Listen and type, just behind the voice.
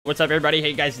What's up, everybody? How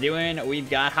you guys doing? We've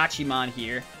got Hachiman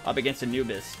here up against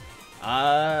Anubis.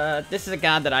 This is a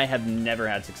god that I have never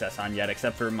had success on yet,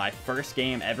 except for my first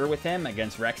game ever with him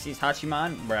against Rexy's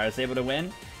Hachiman, where I was able to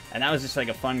win. And that was just like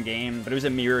a fun game, but it was a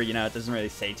mirror, you know, it doesn't really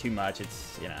say too much.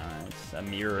 It's, you know, it's a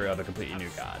mirror of a completely new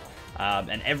god.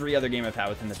 And every other game I've had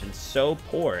with him has been so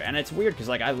poor. And it's weird, because,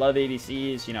 like, I love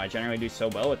ADCs, you know, I generally do so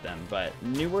well with them. But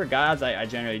newer gods, I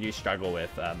generally do struggle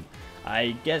with.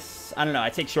 I guess, I don't know, I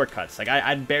take shortcuts. Like,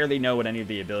 I barely know what any of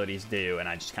the abilities do, and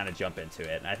I just kind of jump into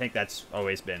it. And I think that's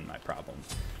always been my problem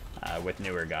with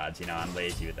newer gods. You know, I'm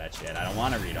lazy with that shit. I don't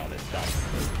want to read all this stuff.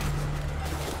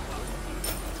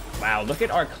 Wow, look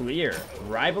at our clear.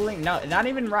 Rivaling, no, not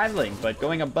even rivaling, but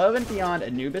going above and beyond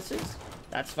Anubis's.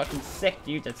 That's fucking sick,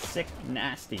 dude. That's sick,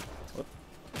 nasty. Whoop.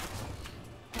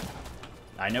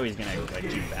 I know he's gonna, like,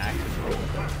 do back.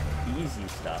 Easy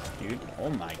stuff, dude.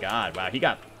 Oh my god. Wow, he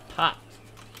got popped.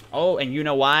 Oh, and you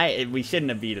know why? We shouldn't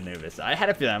have beat Anubis. I had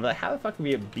a feeling. I'm like, how the fuck can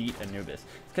we beat Anubis? It's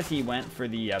because he went for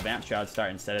the Vamp Shroud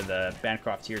start instead of the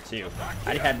Bancroft Tier 2.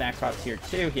 Had he had Bancroft Tier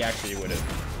 2, he actually would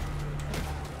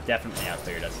have definitely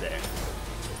outcleared us there.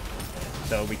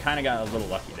 So we kind of got a little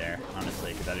lucky there,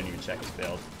 honestly, because I didn't even check his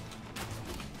build.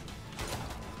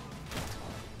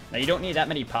 Now, you don't need that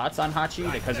many pots on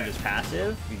Hachi because of his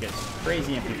passive. He gets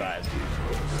crazy MP5s.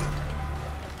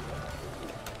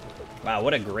 Wow,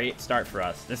 what a great start for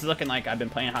us. This is looking like I've been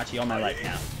playing Hachi all my life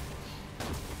now.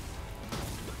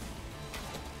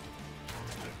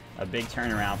 A big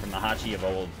turnaround from the Hachi of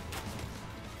old.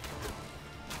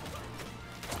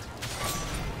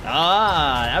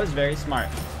 Ah, that was very smart.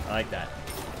 I like that.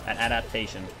 That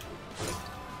adaptation.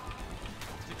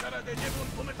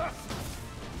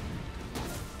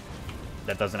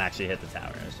 That doesn't actually hit the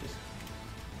tower. It's just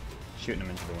shooting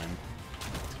him into the wind.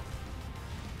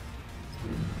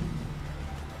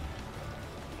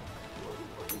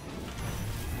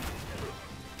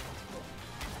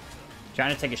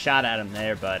 Trying to take a shot at him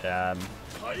there, but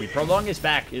we prolong his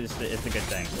back is the good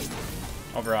thing.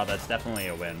 Overall, that's definitely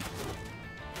a win.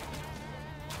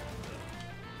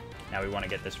 Now we want to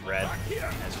get this red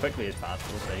as quickly as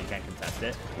possible so you can't contest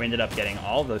it. We ended up getting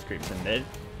all of those creeps in mid.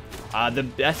 The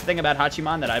best thing about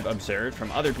Hachiman that I've observed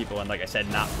from other people, and like I said,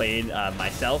 not played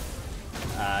myself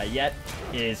yet,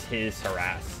 is his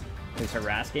harass. His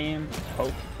harass game,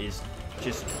 poke, is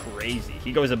just crazy.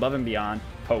 He goes above and beyond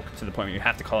poke to the point where you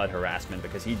have to call it harassment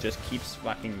because he just keeps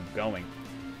fucking going.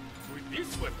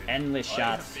 Endless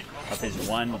shots of his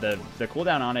one. The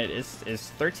cooldown on it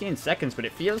is 13 seconds, but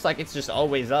it feels like it's just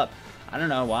always up. I don't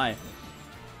know why.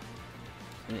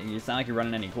 It's not like you're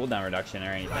running any cooldown reduction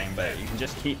or anything, but you can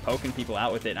just keep poking people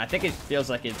out with it. And I think it feels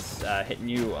like it's hitting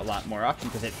you a lot more often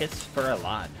because it hits for a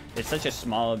lot. It's such a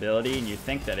small ability, and you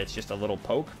think that it's just a little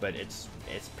poke, but it's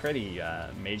pretty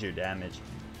major damage.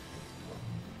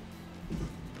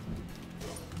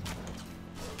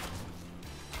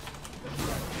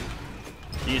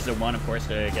 Use the one, of course,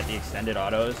 to get the extended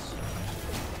autos.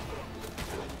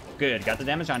 Good, got the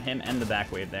damage on him and the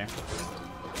back wave there.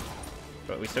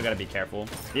 But we still gotta be careful.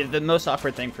 The most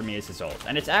awkward thing for me is his ult.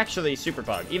 And it's actually super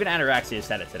bugged. Even Ataraxia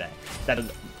said it today. That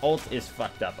his ult is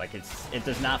fucked up. Like, it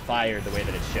does not fire the way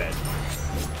that it should.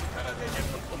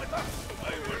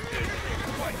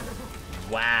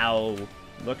 Wow.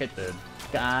 Look at the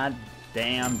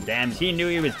goddamn damage. He knew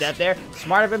he was dead there.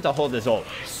 Smart of him to hold his ult.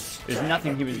 There's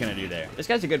nothing he was going to do there. This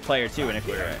guy's a good player, too, and if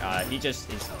we're, he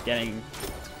just is getting,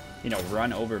 you know,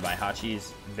 run over by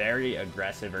Hachi's very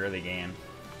aggressive early game.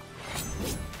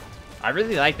 I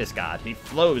really like this god. He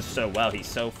flows so well. He's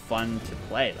so fun to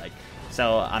play. Like,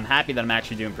 so I'm happy that I'm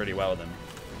actually doing pretty well with him.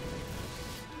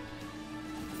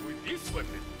 With this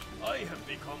weapon, I have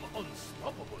become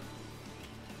unstoppable.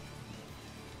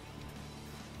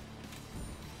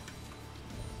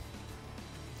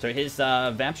 So his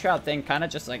Vamp Shroud thing kind of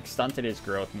just like stunted his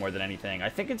growth more than anything. I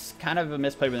think it's kind of a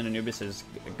misplay when Anubis is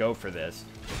go for this.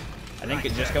 I think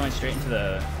just going straight into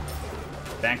the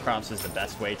Bancrofts is the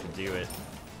best way to do it.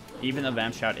 Even though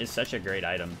Vamp Shroud is such a great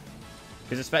item.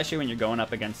 Because especially when you're going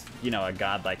up against, you know, a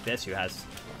god like this who has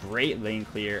great lane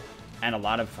clear and a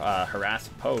lot of harass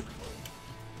poke.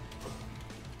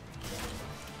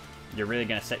 You're really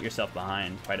going to set yourself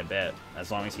behind quite a bit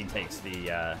as long as he takes the,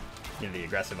 you know, the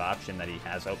aggressive option that he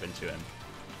has open to him.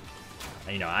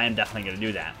 And, you know, I am definitely going to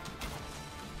do that.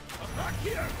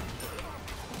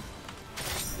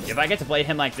 If I get to play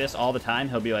him like this all the time,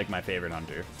 he'll be like my favorite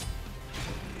hunter.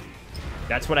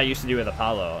 That's what I used to do with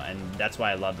Apollo, and that's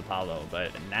why I loved Apollo.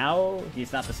 But now,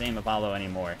 he's not the same Apollo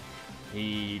anymore.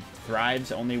 He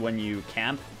thrives only when you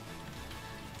camp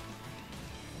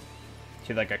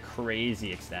to like a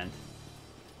crazy extent.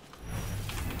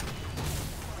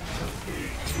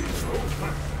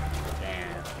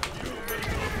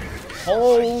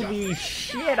 Holy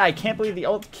shit, I can't believe the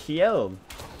ult killed.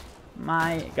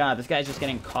 My god, this guy's just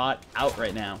getting caught out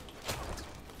right now.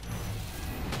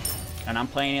 And I'm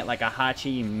playing it like a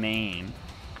Hachi main.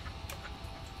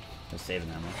 Let's save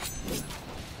them.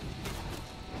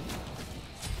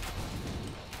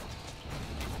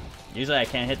 Usually I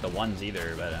can't hit the ones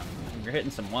either, but you're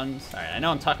hitting some ones. All right, I know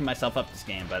I'm talking myself up this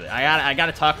game, but I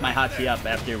gotta talk my Hachi up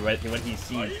after what he's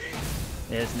seen.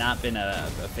 It has not been a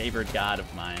favored god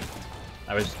of mine.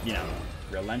 I was, you know,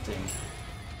 relenting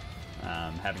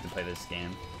having to play this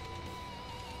game.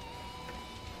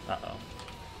 Uh-oh.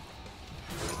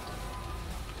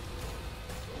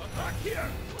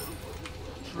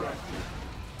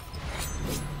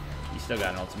 He's still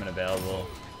got an ultimate available.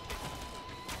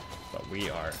 But we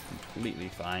are completely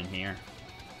fine here.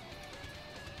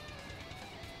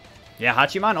 Yeah,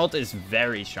 Hachiman ult is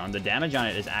very strong. The damage on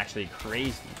it is actually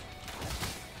crazy.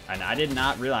 And I did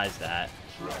not realize that.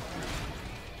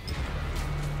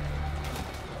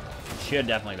 Should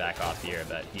definitely back off here,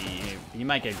 but he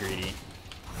might get greedy.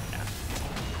 Yeah.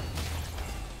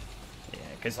 Yeah,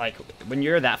 because like when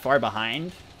you're that far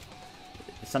behind,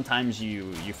 sometimes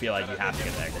you feel like you have to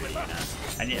get that greedy, you know?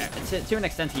 And yeah, to an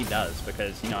extent he does,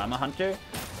 because, you know, I'm a hunter,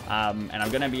 and I'm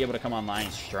going to be able to come online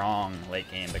strong late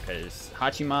game, because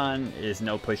Hachiman is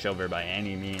no pushover by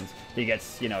any means. He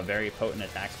gets, you know, very potent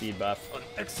attack speed buff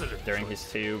during his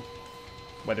 2,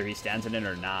 whether he stands in it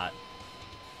or not.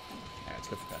 Alright, let's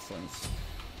go for Pestilence.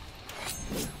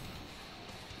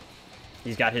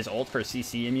 He's got his ult for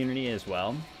CC immunity as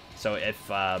well. So if,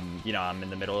 you know, I'm in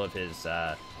the middle of his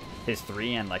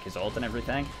 3 and, like, his ult and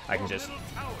everything, I can just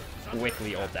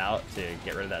quickly ult out to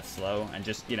get rid of that slow and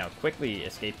just, you know, quickly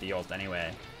escape the ult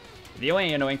anyway. The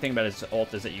only annoying thing about his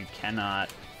ult is that you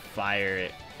cannot fire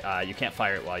it, you can't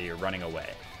fire it while you're running away.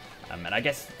 And I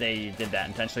guess they did that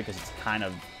intentionally because it's kind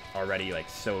of already, like,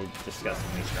 so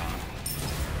disgustingly strong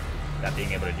that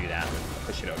being able to do that would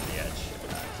push it over the edge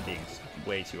to being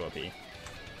way too OP.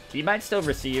 He might still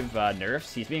receive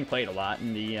nerfs. He's being played a lot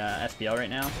in the SPL right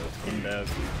now, in the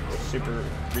super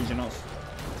regionals.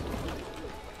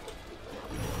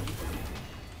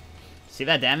 See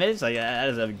that damage? Like, that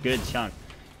is a good chunk.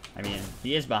 I mean,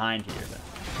 he is behind here, but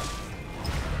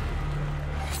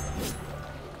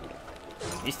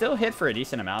he still hit for a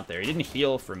decent amount there. He didn't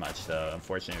heal for much, though,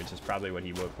 unfortunately, which is probably what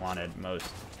he wanted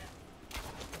most.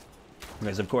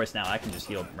 Because, of course, now I can just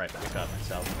heal right back up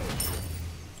myself.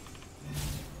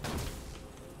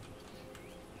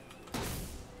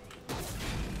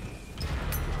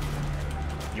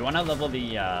 You want to level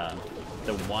the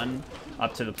 1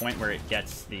 up to the point where it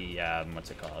gets the,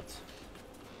 what's it called?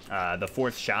 The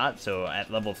 4th shot, so at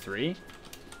level 3.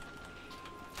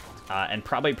 And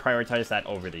probably prioritize that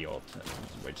over the ult,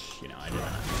 which, you know, I did not,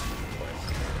 of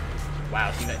course.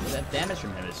 Wow, see, that damage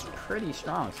from him is pretty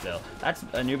strong still. That's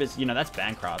Anubis, you know, that's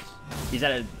Bancroft. He's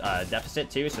at a deficit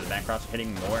too, so the Bancroft's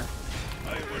hitting more.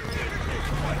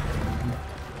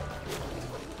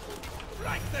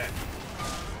 Right there.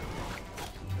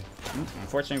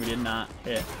 Unfortunately, we did not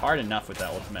hit hard enough with that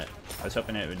ultimate. I was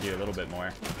hoping it would do a little bit more.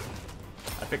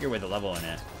 I figured with the level in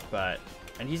it, but...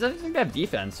 And he doesn't seem to have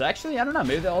defense, so actually, I don't know.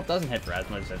 Maybe the ult doesn't hit for as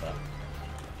much as I thought.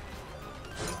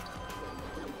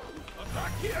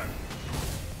 Back here.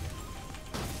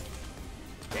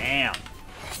 Damn.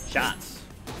 Shots.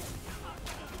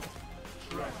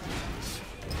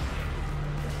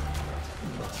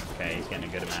 Okay, he's getting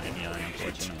a good amount of healing,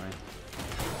 unfortunately.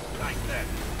 Like that.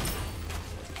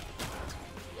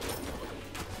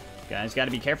 Guys, got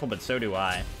to be careful, but so do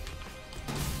I.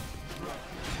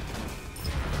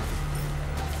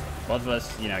 Both of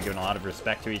us, you know, giving a lot of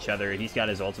respect to each other. He's got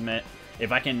his ultimate.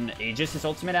 If I can Aegis his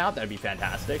ultimate out, that'd be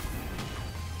fantastic.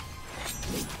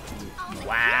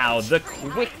 Wow, the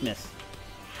quickness.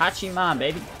 Hachiman,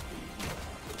 baby.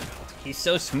 He's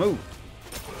so smooth.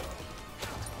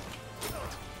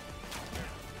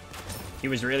 He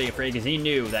was really afraid because he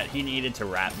knew that he needed to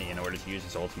wrap me in order to use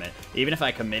his ultimate. Even if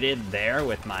I committed there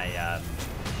with my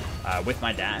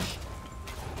dash,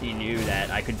 he knew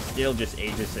that I could still just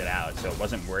Aegis it out, so it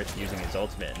wasn't worth using his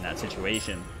ultimate in that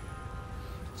situation.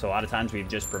 So a lot of times we've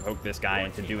just provoked this guy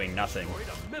into doing nothing.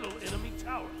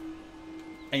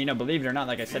 And, you know, believe it or not,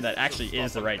 like I said, that actually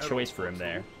is the right choice for him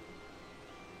there.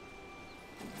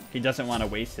 He doesn't want to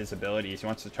waste his abilities. He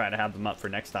wants to try to have them up for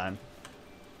next time.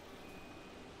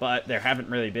 But there haven't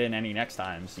really been any next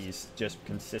times. He's just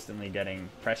consistently getting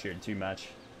pressured too much.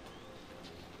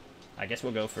 I guess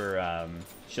we'll go for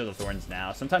Shield of Thorns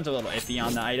now. Sometimes a little iffy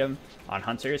on the item on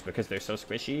Hunters because they're so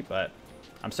squishy, but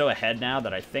I'm so ahead now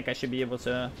that I think I should be able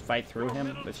to fight through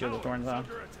him with Shield of Thorns on.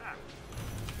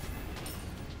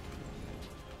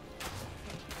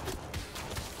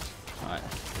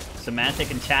 Semantic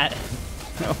in chat.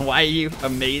 Why are you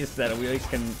amazed that we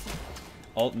can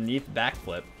alt Neath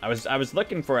backflip? I was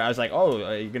looking for it. I was like, oh,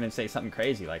 are you gonna say something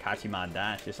crazy like Hachiman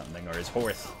dash or something, or his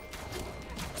horse?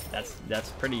 That's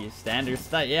pretty standard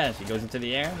stuff. Yeah, she goes into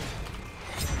the air.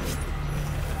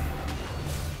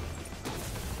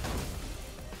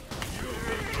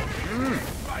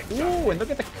 Ooh, and look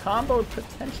at the combo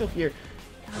potential here.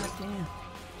 God damn.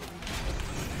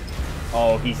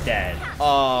 Oh, he's dead.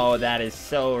 Oh, that is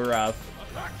so rough.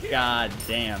 God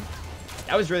damn.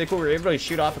 That was really cool. We were able to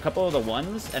shoot off a couple of the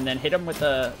ones and then hit him with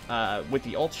the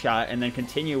ult shot and then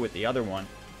continue with the other one.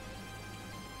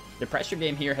 The pressure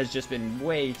game here has just been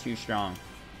way too strong.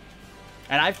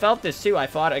 And I felt this too. I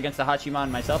fought against the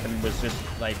Hachiman myself and was just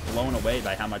like blown away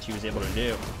by how much he was able to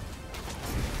do.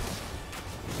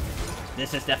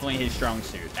 This is definitely his strong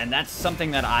suit. And that's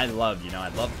something that I love, you know. I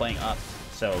love playing up.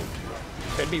 So,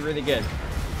 could be really good.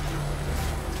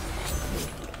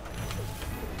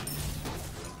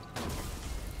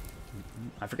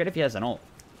 I forget if he has an ult.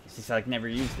 He's like never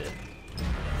used it. I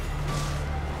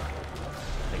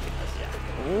think he does,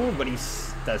 yeah. Ooh, but he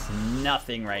does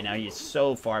nothing right now. He's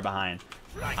so far behind.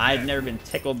 I've never been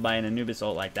tickled by an Anubis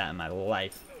ult like that in my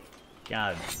life.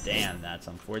 God damn, that's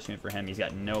unfortunate for him. He's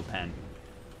got no pen.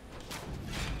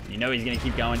 You know he's going to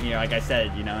keep going here, like I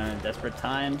said, you know, in desperate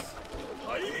times.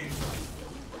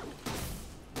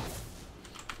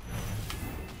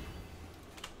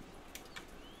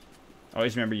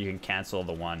 Always remember you can cancel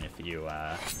the one if you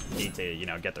need to, you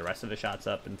know, get the rest of the shots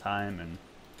up in time and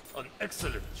An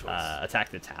excellent choice. attack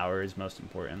the towers, most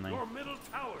importantly. Your middle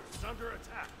tower is under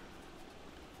attack.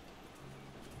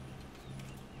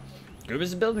 Anubis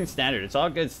is building standard. It's all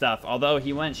good stuff. Although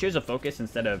he went Shears of Focus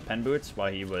instead of pen boots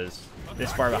while he was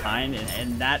this far behind.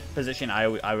 In that position, I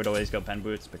would always go pen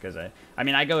boots because I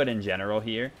mean, I go it in general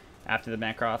here after the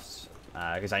Bancrofts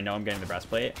because I know I'm getting the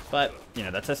breastplate. But, you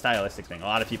know, that's a stylistic thing. A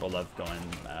lot of people love going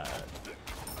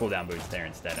cooldown boots there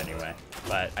instead anyway.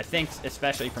 But I think,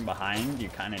 especially from behind, you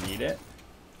kind of need it.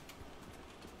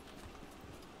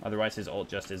 Otherwise, his ult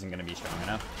just isn't going to be strong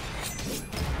enough.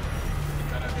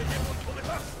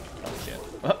 Oh shit.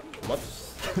 Oh,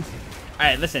 whoops.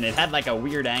 Alright, listen, it had like a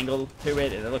weird angle to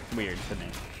it. It looked weird to me.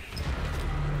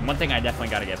 One thing I definitely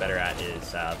got to get better at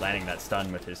is landing that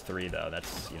stun with his 3, though.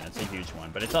 That's, you know, it's a huge one.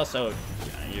 But it's also, you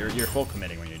know, you're full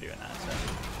committing when you're doing that, so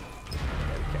be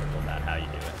careful about how you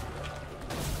do it.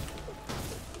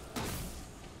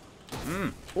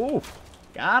 Ooh,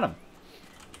 got him.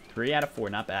 3 out of 4,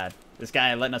 not bad. This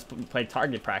guy letting us play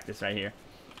target practice right here.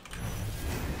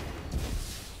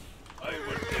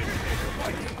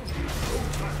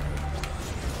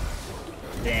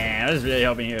 Damn, I was really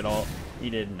hoping he would ult.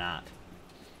 He did not.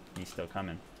 He's still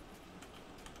coming.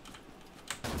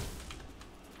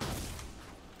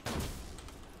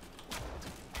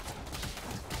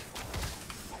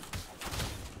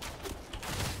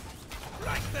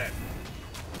 Right there.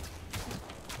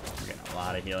 We're getting a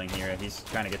lot of healing here. He's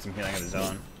trying to get some healing of his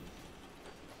own.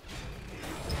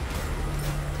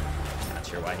 Not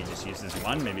sure why he just used this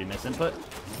one. Maybe misinput.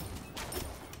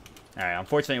 Alright,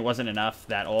 unfortunately it wasn't enough.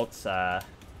 That ult's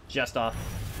just off.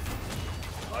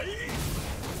 At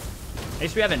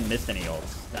least we haven't missed any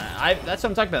ults. That's what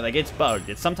I'm talking about. Like, it's bugged.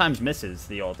 It sometimes misses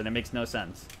the ult, and it makes no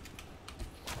sense.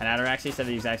 And Ataraxi said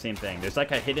the exact same thing. There's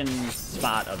like a hidden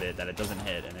spot of it that it doesn't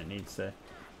hit, and it needs to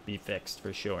be fixed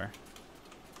for sure.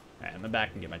 Alright, I'm gonna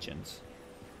back and get my chins.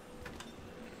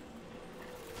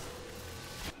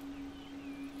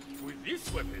 With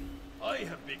this weapon, I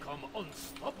have become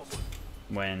unstoppable.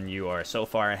 When you are so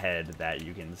far ahead that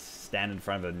you can stand in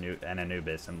front of an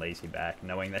Anubis and lazy back,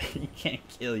 knowing that he can't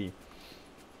kill you.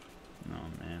 Oh,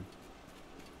 man.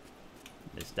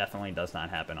 This definitely does not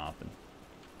happen often.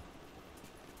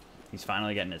 He's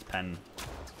finally getting his pen.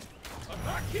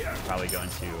 Probably going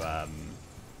to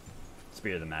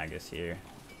Spear the Magus here,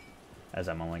 as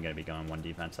I'm only going to be going 1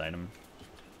 defense item.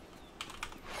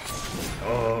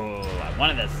 Oh, I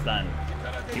wanted that stun.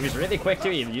 He was really quick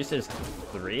too. He used his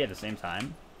 3 at the same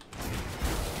time.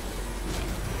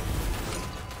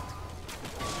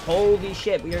 Holy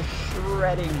shit, we are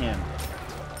shredding him.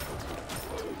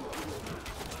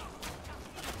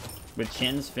 With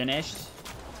chins finished,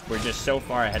 we're just so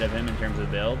far ahead of him in terms of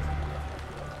build.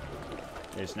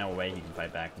 There's no way he can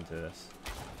fight back into this.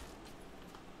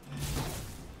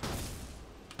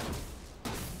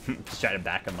 Just try to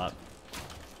back him up.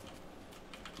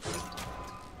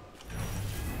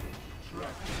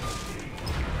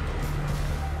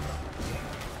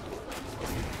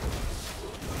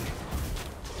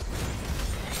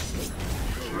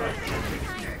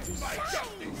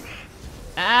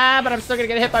 Ah, but I'm still gonna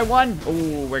get hit by 1.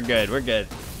 Ooh, we're good, we're good.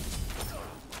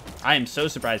 I am so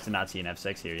surprised to not see an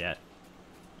F6 here yet.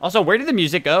 Also, where did the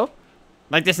music go?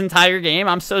 Like this entire game?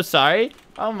 I'm so sorry.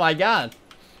 Oh my god.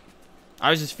 I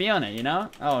was just feeling it, you know?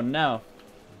 Oh no.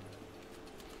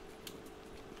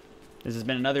 This has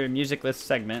been another musicless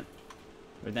segment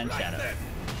with NShadow.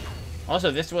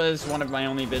 Also, this was one of my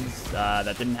only bids that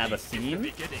didn't have a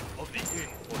theme.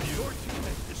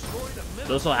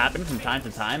 Those will happen from time to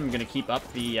time. I'm going to keep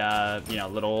up the, you know,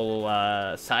 little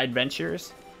side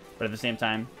ventures. But at the same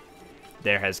time,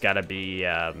 there has got to be,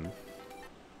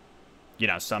 you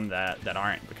know, some that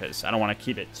aren't. Because I don't want to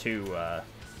keep it too,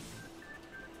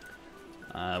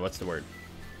 what's the word?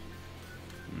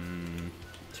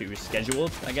 Too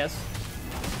scheduled, I guess.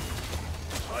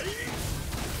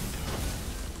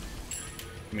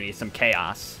 We need some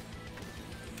chaos.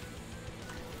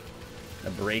 A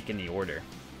break in the order.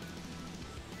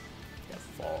 The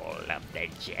fall of the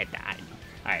Jedi.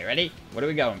 Alright, ready? What are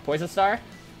we going? Poison Star?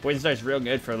 Poison Star is real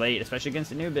good for late, especially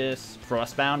against Anubis.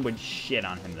 Frostbound would shit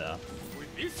on him, though.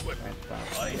 With this weapon,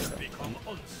 I have become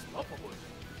unstoppable.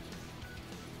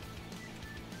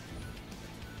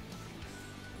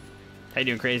 How you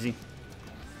doing, Crazy?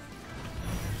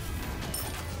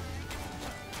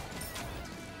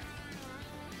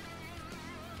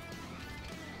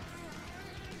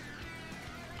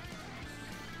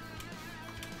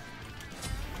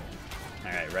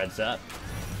 Alright, red's up.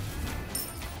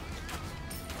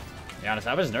 To be honest,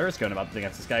 I was nervous going up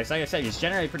against this guy. Like I said, he's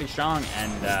generally pretty strong,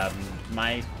 and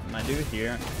my dude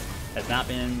here has not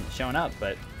been showing up,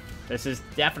 but this is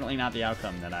definitely not the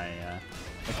outcome that I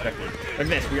expected. Look at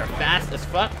this, we are fast as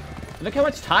fuck. Look how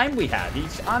much time we have.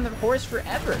 He's on the horse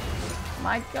forever.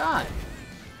 My god.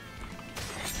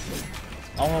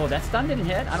 Oh, that stun didn't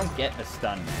hit? I don't get a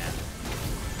stun, man.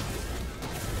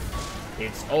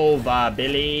 It's over,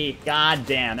 Billy. God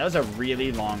damn, that was a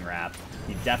really long wrap.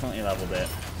 He definitely leveled it.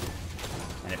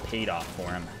 And it paid off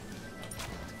for him.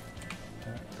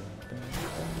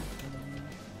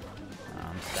 Oh,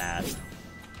 I'm sad.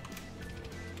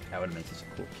 That would have been such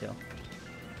a cool kill.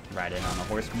 Ride in on the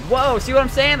horse. Whoa, see what I'm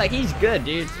saying? Like, he's good,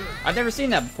 dude. I've never seen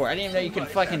that before. I didn't even know you could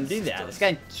fucking do that. This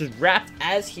guy just wrapped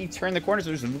as he turned the corner, so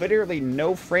there's literally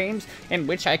no frames in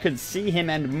which I could see him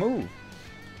and move.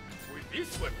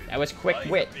 That was quick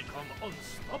wit.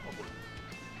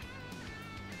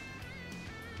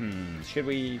 Should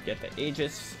we get the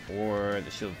Aegis or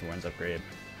the Shield of Thorns upgrade?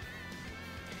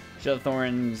 Shield of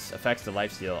Thorns affects the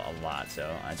lifesteal a lot,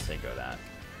 so I'd say go that.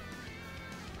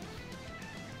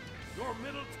 Your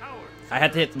middle tower. I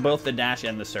had to hit both the dash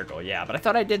and the circle, yeah, but I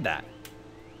thought I did that.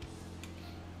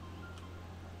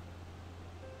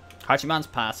 Hachiman's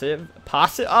passive.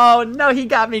 Passive? Oh, no, he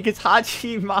got me because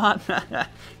Hachiman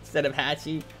instead of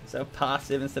Hachi. So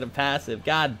passive instead of passive.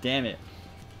 God damn it.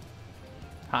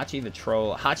 Hachi the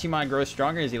troll. Hachiman grows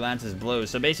stronger as he lands his blows.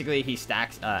 So basically, he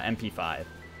stacks MP5.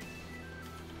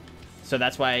 So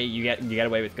that's why you get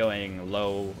away with going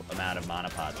low amount of mana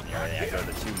pots in the early. I go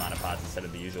the 2 mana pots instead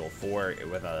of the usual 4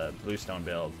 with a bluestone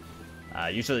build.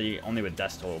 Usually only with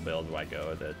Dust Toll build do I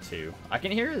go the 2. I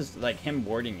can hear his like him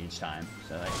warding each time,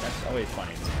 so like that's always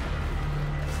funny.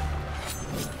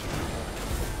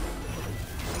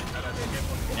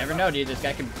 You never know, dude. This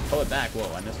guy can pull it back.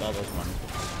 Whoa, I missed all those ones.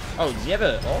 Oh, does he have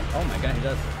a? Oh my god, he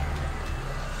does.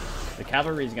 The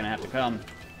cavalry's gonna have to come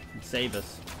and save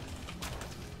us.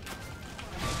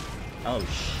 Oh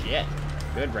shit!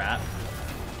 Good wrap.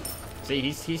 See,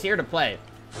 he's here to play.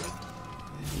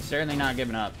 He's certainly not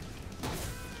giving up.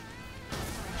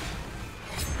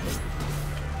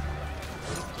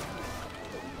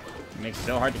 It makes it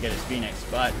so hard to get his Phoenix,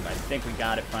 but I think we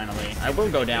got it finally. I will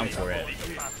go down for it.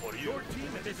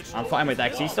 I'm fine with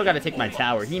that, 'cause he's still got to take my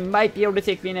tower. He might be able to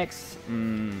take Phoenix. I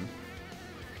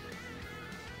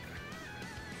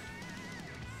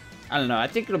don't know. I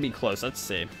think it'll be close. Let's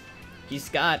see. He's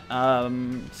got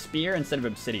Spear instead of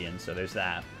Obsidian, so there's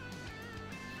that.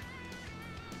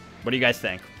 What do you guys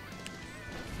think?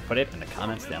 Put it in the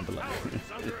comments down below.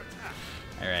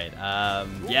 Alright,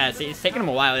 yeah, see, it's taking him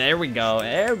a while. There we go.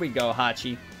 There we go,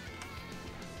 Hachi.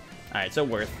 Alright, so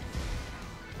worth.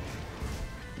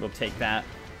 We'll take that.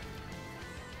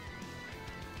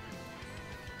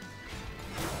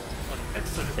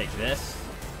 Take this.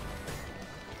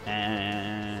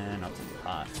 And I'll take the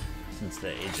pot, since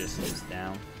the Aegis is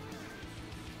down.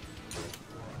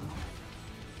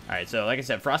 Alright, so like I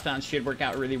said, Frostbound should work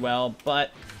out really well,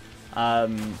 but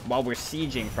while we're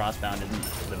sieging, Frostbound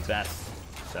isn't the best.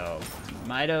 So,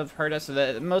 might have hurt us.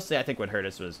 Mostly, I think what hurt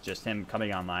us was just him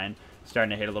coming online, starting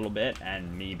to hit a little bit,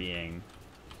 and me being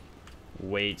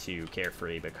way too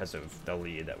carefree because of the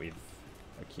lead that we've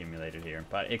accumulated here.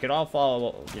 But it could all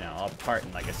fall, you know, all apart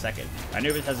in like a second.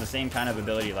 Anubis has the same kind of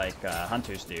ability like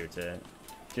hunters do to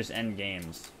just end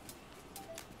games.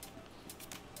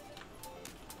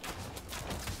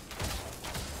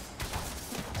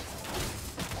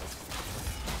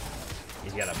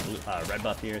 He's got a red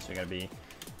buff here, so we gotta be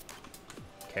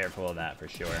careful of that for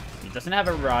sure. He doesn't have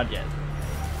a rod yet.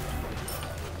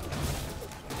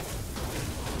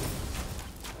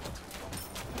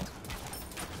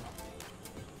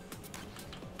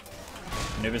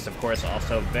 Anubis, of course,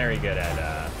 also very good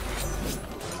at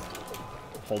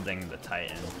holding the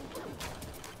Titan.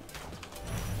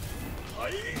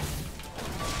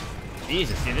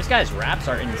 Jesus, dude, this guy's raps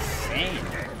are insane.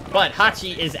 But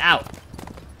Hachi is out.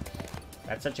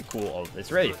 That's such a cool ult. It's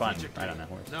really fun right on that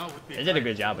horse. They did a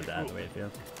good job with that, the way it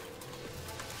feels.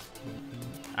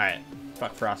 Alright.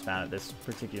 Fuck Frostbound at this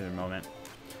particular moment.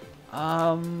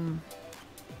 I'm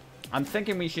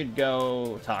thinking we should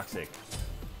go Toxic.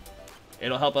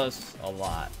 It'll help us a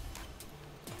lot.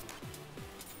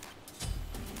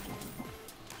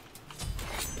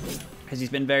 Because he's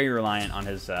been very reliant on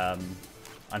his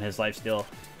lifesteal.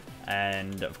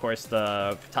 And of course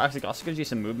the Toxic also gives you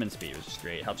some movement speed, which is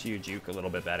great. Helps you juke a little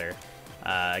bit better.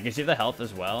 Gives you the health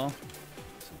as well.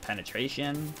 Some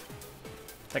penetration.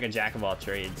 It's like a jack of all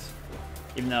trades.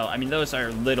 Even though, I mean, those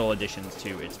are little additions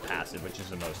to its passive, which is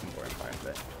the most important part of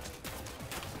it.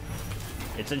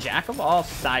 It's a jack of all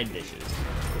side dishes.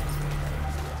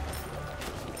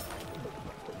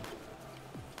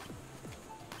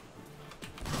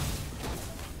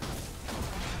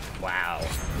 Wow.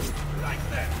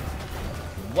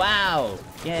 Wow!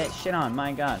 Get shit on,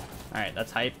 my god. Alright,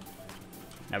 that's hype.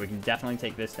 Now we can definitely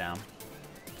take this down.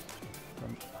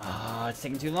 Oh, it's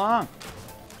taking too long.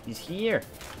 He's here.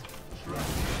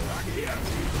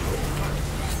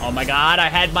 Oh my god, I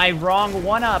had my wrong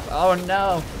 1-up. Oh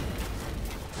no.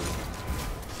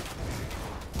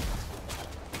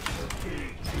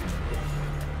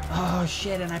 Oh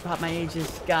shit, and I popped my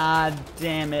Aegis. God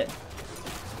damn it.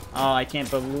 Oh, I can't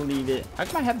believe it. How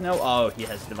come I have no... Oh, he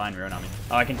has Divine Ruin on me.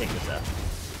 Oh, I can take this out.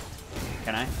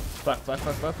 Can I? Fuck, fuck,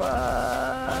 fuck, fuck,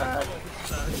 fuck.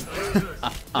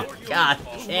 Oh, god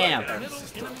damn.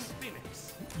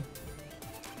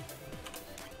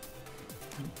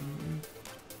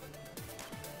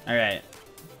 Alright.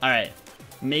 Alright.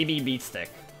 Maybe Beat Stick.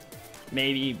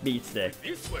 Maybe Beat Stick.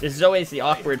 This is always the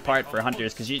awkward part for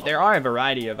hunters, because there are a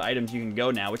variety of items you can go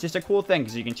now, which is a cool thing,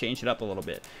 because you can change it up a little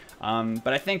bit. But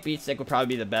I think Beat Stick would probably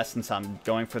be the best since I'm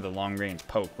going for the long-range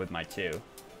poke with my 2.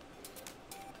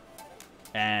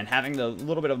 And having the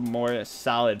little bit of more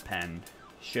solid pen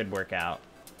should work out.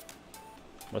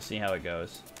 We'll see how it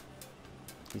goes.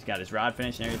 He's got his rod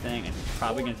finish and everything, and he's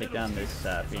probably going to take down this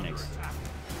Phoenix.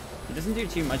 He doesn't do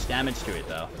too much damage to it,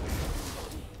 though.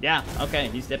 Yeah, okay,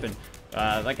 he's dipping.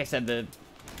 Like I said, the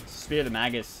Spear of the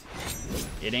Magus,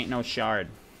 it ain't no shard.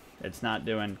 It's not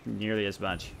doing nearly as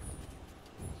much.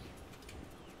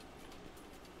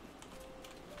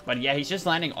 But yeah, he's just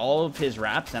landing all of his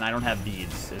wraps, and I don't have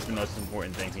beads, is the most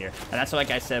important thing here. And that's,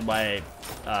 like I said, why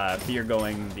fear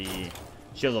going the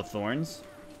Shield of Thorns.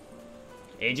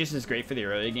 Aegis is great for the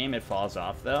early game. It falls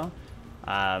off, though.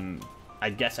 I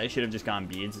guess I should have just gone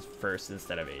beads first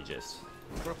instead of Aegis.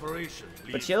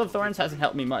 But Shield of Thorns hasn't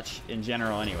helped me much in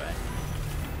general anyway.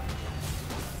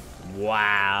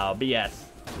 Wow, BS.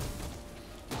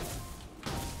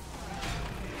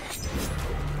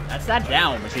 That's that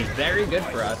down, which is very good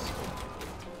for us.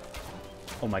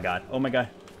 Oh my god, oh my god.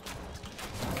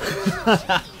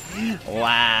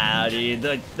 Wow, dude,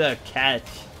 the catch.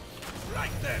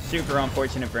 Super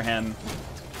unfortunate for him.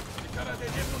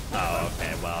 Oh,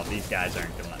 okay, well, these guys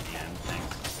aren't gonna let me in.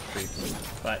 Thanks. Creeps.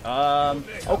 But,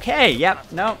 okay,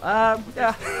 yep, no,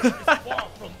 yeah.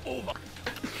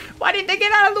 Why didn't they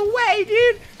get out of the way,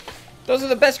 dude? Those are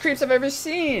the best creeps I've ever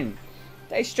seen.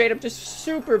 They straight up just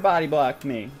super body blocked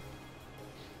me.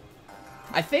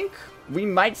 I think we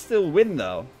might still win,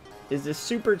 though. Is this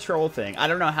super troll thing. I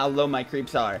don't know how low my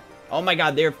creeps are. Oh my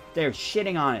god, they're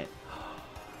shitting on it.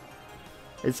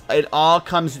 It all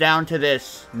comes down to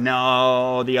this.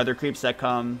 No, the other creeps that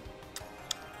come.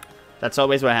 That's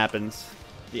always what happens.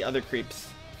 The other creeps.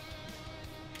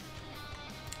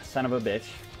 Son of a bitch.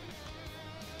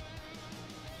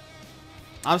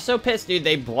 I'm so pissed, dude.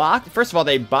 They blocked. First of all,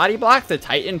 they body blocked the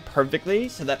Titan perfectly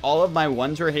so that all of my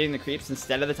ones were hitting the creeps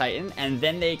instead of the Titan. And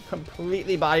then they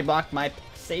completely body blocked my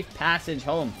safe passage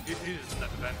home.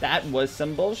 That was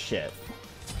some bullshit.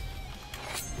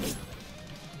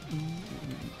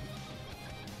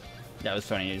 That was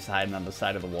funny. He was hiding on the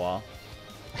side of the wall.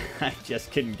 I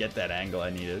just couldn't get that angle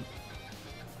I needed.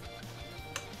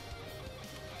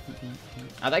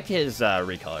 I like his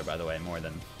recolor, by the way, more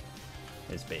than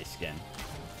his base skin.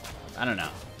 I don't know.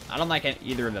 I don't like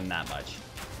either of them that much.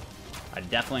 I'd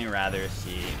definitely rather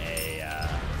see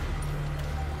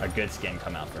a good skin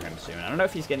come out for him soon. I don't know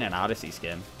if he's getting an Odyssey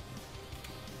skin.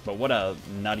 But what a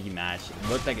nutty match. It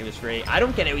looked like it was great. I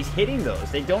don't get how he's hitting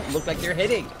those. They don't look like they're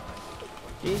hitting.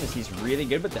 Jesus, he's really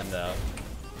good with them, though.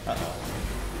 Uh-oh.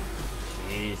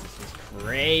 Jesus, he's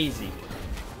crazy.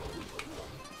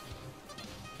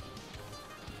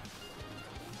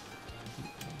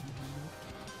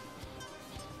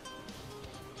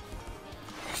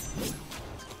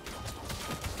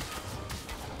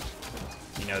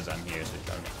 He knows I'm here, so he's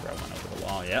going to throw one over the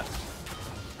wall. Yep.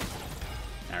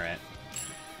 Alright.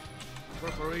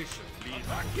 Preparation, please.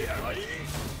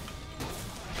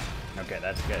 Okay,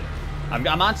 that's good.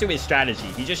 I'm onto his strategy.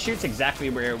 He just shoots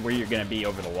exactly where you're going to be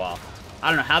over the wall. I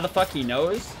don't know how the fuck he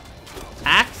knows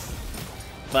hacks,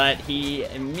 but he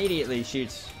immediately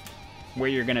shoots where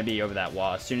you're going to be over that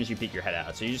wall as soon as you peek your head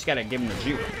out. So you just got to give him the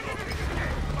juke.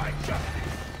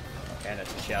 Okay,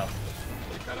 that's a shell.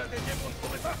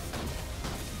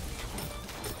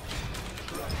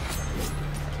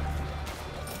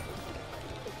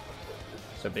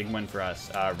 So big win for us.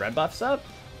 Red buff's up.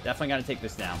 Definitely got to take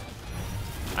this down.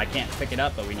 I can't pick it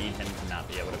up, but we need him to not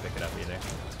be able to pick it up either.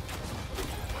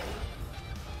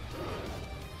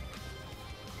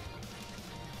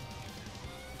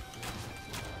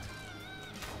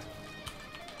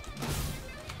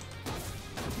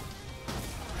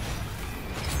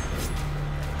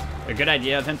 A good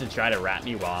idea of him to try to wrap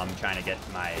me while I'm trying to get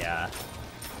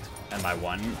my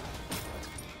one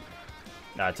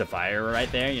to fire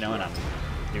right there, you know, and I'm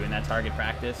doing that target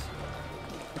practice.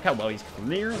 Look how well he's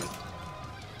clearing.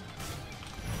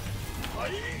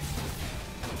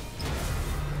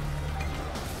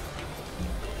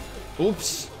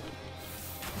 Oops.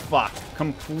 Fuck.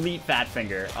 Complete fat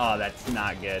finger. Oh, that's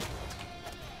not good.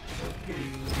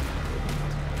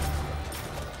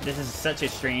 This is such a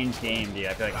strange game, dude.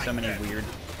 I feel like so many weird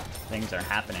things are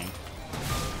happening.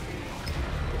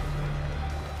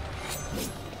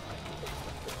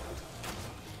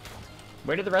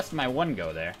 Where did the rest of my one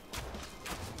go there?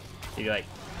 Did he, like,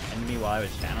 end me while I was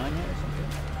channeling it or something?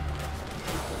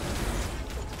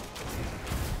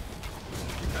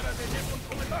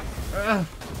 Ugh.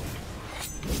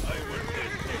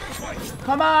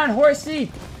 Come on,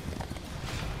 horsey!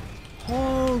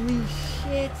 Holy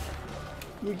shit.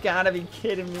 You gotta be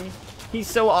kidding me. He's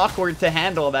so awkward to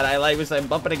handle that I was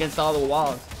bumping against all the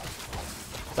walls.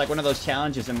 It's like one of those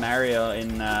challenges in Mario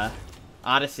in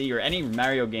Odyssey or any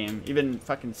Mario game, even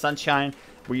fucking Sunshine,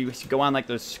 where you go on like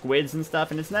those squids and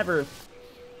stuff, and it's never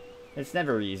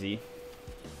easy.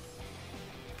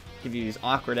 Give you these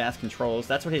awkward ass controls.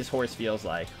 That's what his horse feels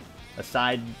like. A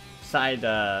side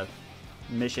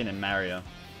mission in Mario.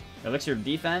 Elixir of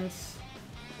defense?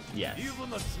 Yes.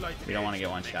 We don't want to get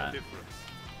one shot.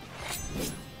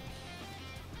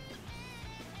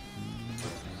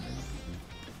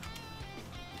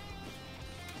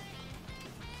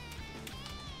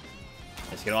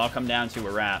 It's gonna all come down to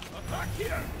a wrap.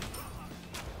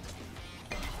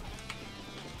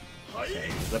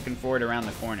 He's looking for it around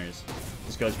the corners.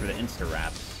 Just goes for the insta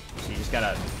wraps. So you just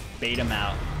gotta bait him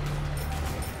out.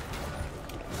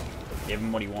 Give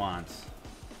him what he wants.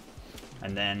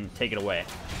 And then take it away.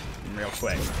 Real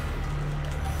quick.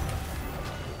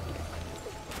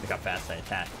 Look how fast I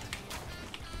attack.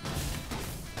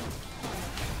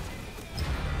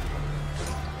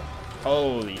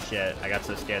 Holy shit. I got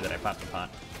so scared that I popped the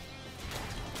pot.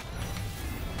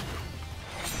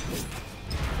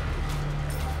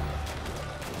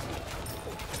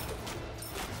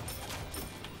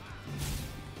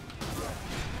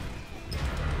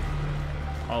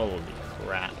 Holy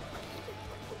crap.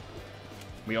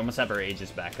 We almost have our ages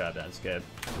back up. That's good.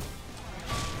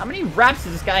 How many wraps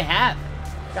does this guy have?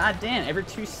 God damn, every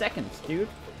 2 seconds, dude.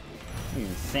 Are you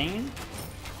insane?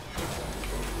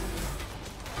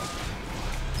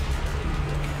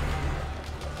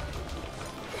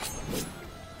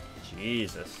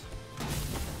 Jesus.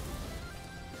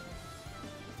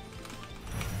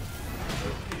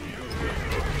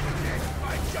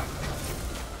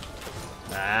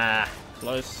 Ah,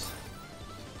 close.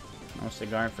 No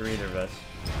cigar for either of us.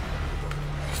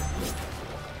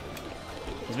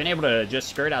 He's been able to just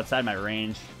skirt outside my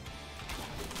range.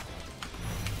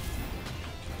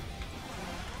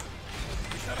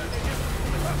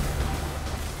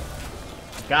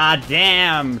 God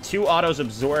damn! 2 autos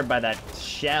absorbed by that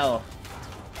shell.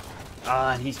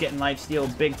 Ah, and he's getting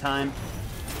lifesteal big time.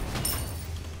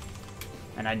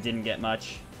 And I didn't get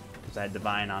much because I had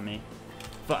Divine on me.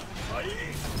 Fuck.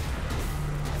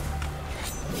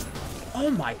 Oh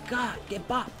my god, get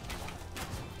bop.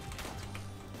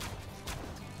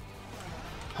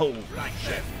 Holy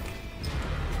shit.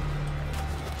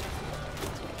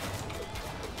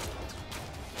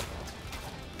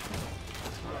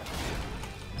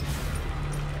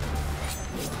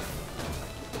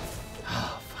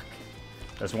 Oh, fuck.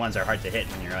 Those ones are hard to hit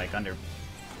when you're like under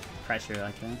pressure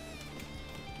like that.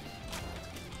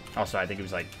 Also, I think he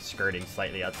was like skirting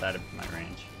slightly outside of my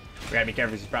range. We gotta be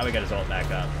careful, he's probably got his ult back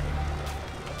up.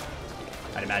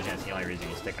 I'd imagine that's the only reason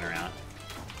he's sticking around.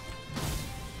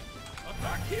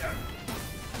 Back here.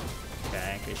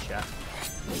 Okay, good shot.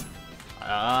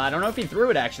 I don't know if he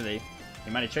threw it actually. He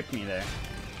might have tricked me there.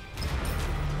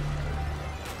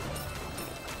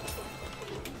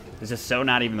 This is so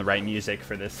not even the right music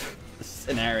for this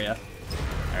scenario.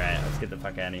 Alright, let's get the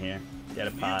fuck out of here. Get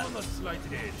a pot.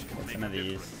 Get some of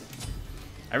these.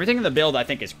 Everything in the build I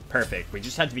think is perfect. We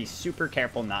just have to be super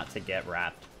careful not to get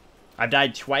wrapped. I've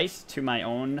died twice to my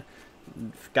own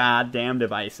goddamn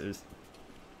devices.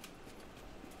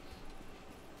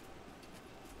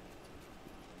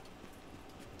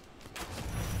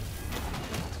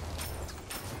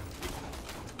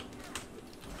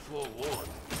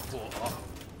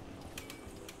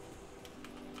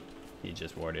 He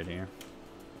just warded here.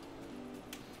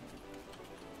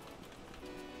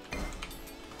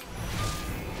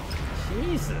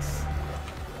 Jesus.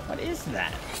 What is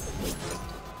that?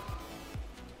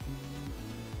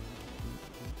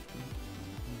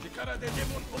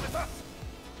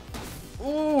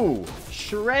 Ooh,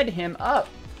 shred him up.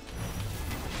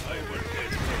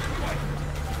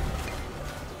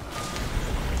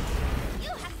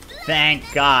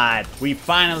 Thank God. We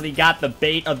finally got the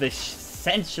bait of the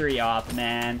century off,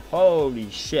 man. Holy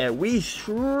shit. We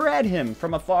shred him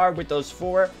from afar with those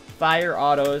 4 fire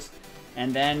autos.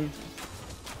 And then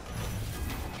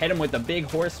hit him with the big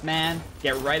horseman.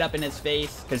 Get right up in his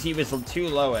face. Because he was too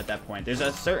low at that point. There's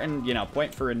a certain, you know,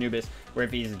 point for Anubis where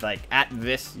if he's like at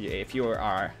this, if you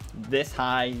are this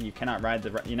high, you cannot ride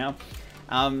the, you know.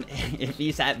 If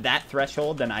he's at that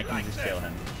threshold, then I can just kill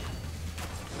him.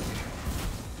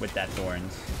 With that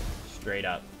thorns. Straight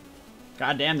up.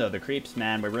 God damn though, the creeps,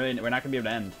 man. We're not gonna be able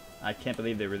to end. I can't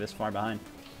believe they were this far behind.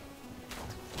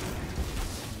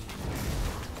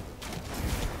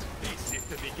 This is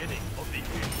the beginning of the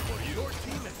end for you. Your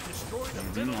team has destroyed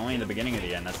a Only the beginning of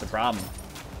the end, that's the problem.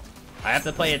 I have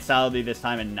to play it solidly this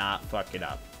time and not fuck it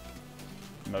up.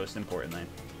 Most importantly.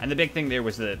 And the big thing there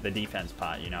was the defense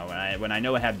pot, you know, when I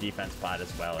know I have defense pot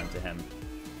as well into him.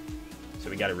 So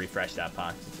we gotta refresh that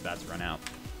pot because it's about to run out.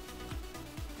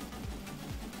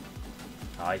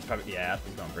 Oh, he's probably, yeah,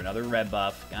 he's going for another red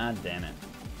buff. God damn it.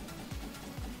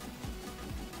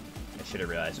 I should have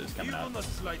realized it was coming up. Even a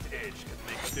slight edge can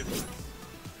make a difference.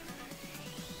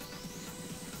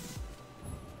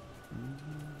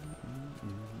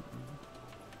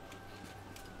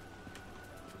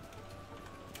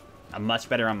 I'm much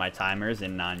better on my timers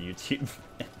in non-YouTube.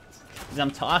 Because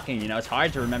I'm talking, you know, it's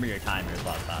hard to remember your timers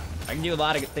while talking. I can do a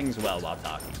lot of things well while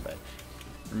talking, but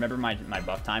remember my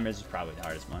buff timers is probably the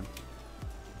hardest one.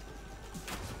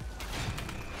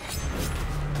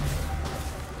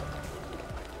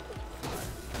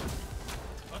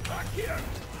 Attack here.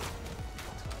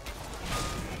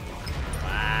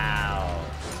 Wow.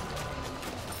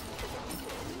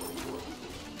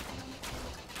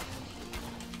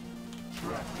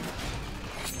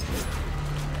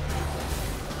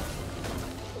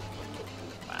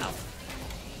 Wow.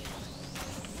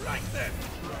 Right then.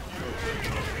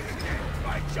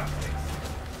 Right justice.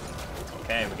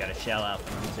 Okay, we got a shell out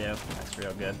from him too. That's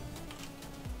real good.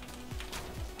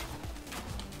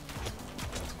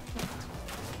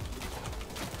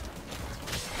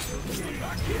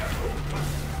 Back here.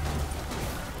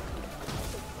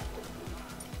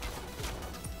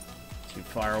 Too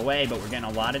far away, but we're getting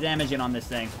a lot of damage in on this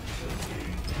thing.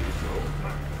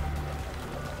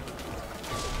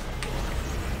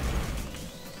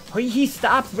 Oh, he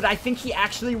stopped, but I think he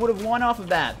actually would have won off of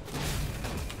that.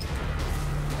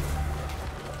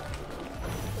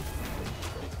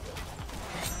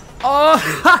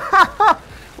 Oh!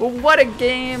 Well, what a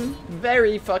game.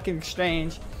 Very fucking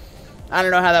strange. I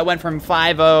don't know how that went from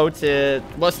 5-0 to,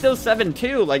 well, still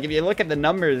 7-2. Like, if you look at the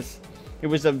numbers, it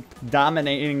was a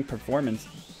dominating performance.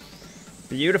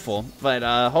 Beautiful. But,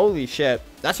 holy shit.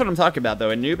 That's what I'm talking about, though.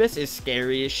 Anubis is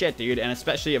scary as shit, dude. And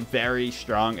especially a very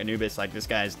strong Anubis like this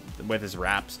guy's with his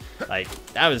wraps. Like,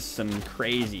 that was some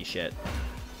crazy shit.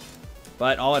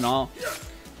 But, all in all,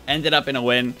 ended up in a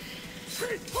win.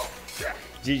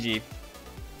 GG.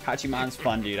 Hachiman's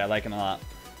fun, dude. I like him a lot.